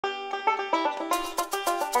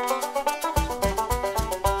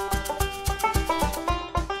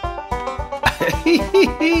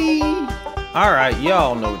Alright,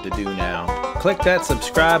 y'all know what to do now. Click that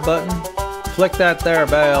subscribe button, flick that there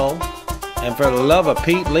bell, and for the love of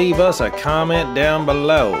Pete, leave us a comment down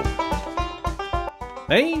below.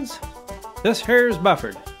 Beans, this here's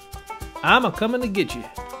Bufford. I'm a-coming to get you.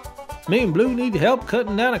 Me and Blue need help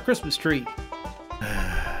cutting down a Christmas tree.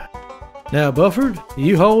 Now, Bufford,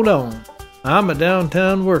 you hold on. I'm a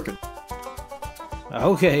downtown working.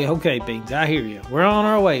 Okay, Beans, I hear you. We're on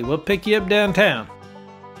our way. We'll pick you up downtown.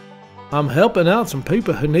 I'm helping out some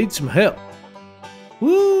people who need some help.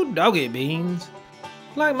 Woo, doggy Beans.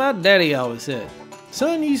 Like my daddy always said,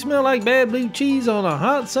 son, you smell like bad blue cheese on a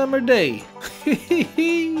hot summer day.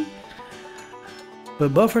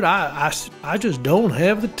 But Bufford, I just don't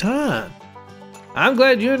have the time. I'm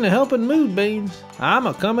glad you're in the helping mood, Beans. I'm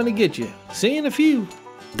a-coming to get you. See you in a few.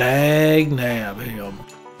 Dag nab him.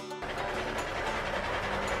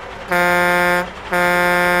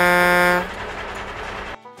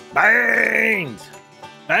 Beans!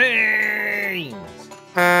 Beans!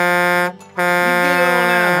 You get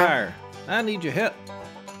on out here. I need your help.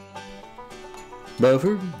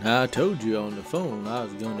 Bufford, I told you on the phone I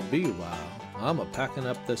was going to be a while. I'm a-packing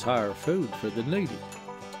up this higher food for the needy.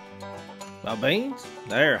 Well, Beans,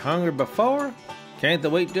 they're hungry before. Can't they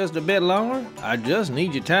wait just a bit longer? I just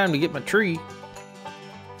need your time to get my tree.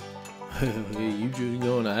 You just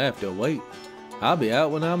gonna have to wait. I'll be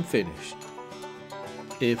out when I'm finished.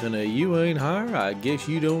 If you ain't here, I guess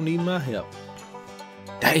you don't need my help.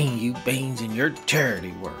 Dang you, Beans, and your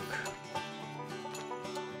charity work.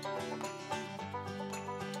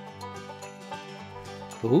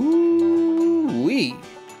 Ooh-wee.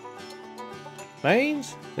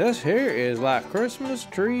 Beans, this here is like Christmas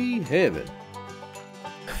tree heaven.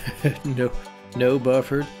 No,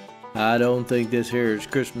 Bufford. I don't think this here is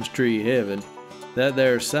Christmas tree heaven. That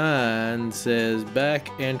there sign says back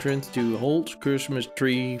entrance to Holt's Christmas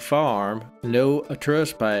Tree Farm, no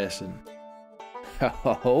trespassing.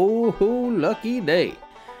 Oh, lucky day.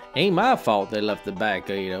 Ain't my fault they left the back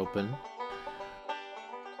gate open.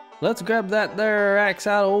 Let's grab that there axe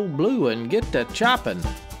out of old Blue and get to chopping.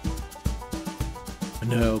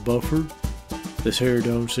 Now, Bufford, this here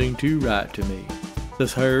don't seem too right to me.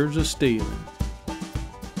 This here's a stealing.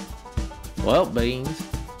 Well, Beans,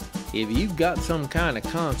 if you've got some kind of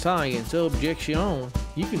conscience objection,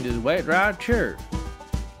 you can just wait right here.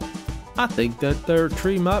 I think that there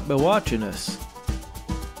tree might be watching us.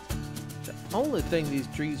 The only thing these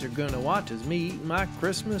trees are gonna watch is me eating my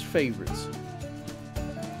Christmas favorites.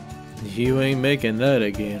 You ain't making that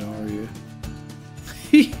again, are you?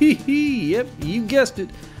 Yep, you guessed it.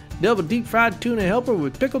 Double deep fried tuna helper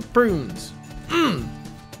with pickled prunes.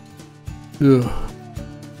 Ugh.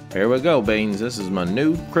 Here we go, Beans. This is my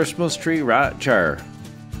new Christmas tree right chair.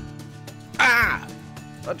 Ah!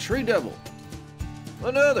 A tree devil.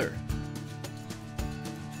 Another.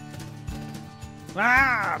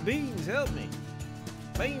 Ah! Beans, help me.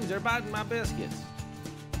 Beans, they're biting my biscuits.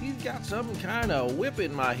 He's got some kind of whip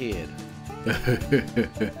in my head.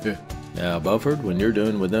 Now, Bufford, when you're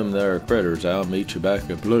done with them there critters, I'll meet you back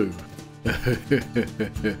at Blue.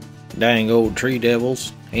 Dang old tree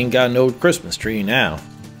devils. Ain't got no Christmas tree now.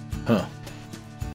 Huh.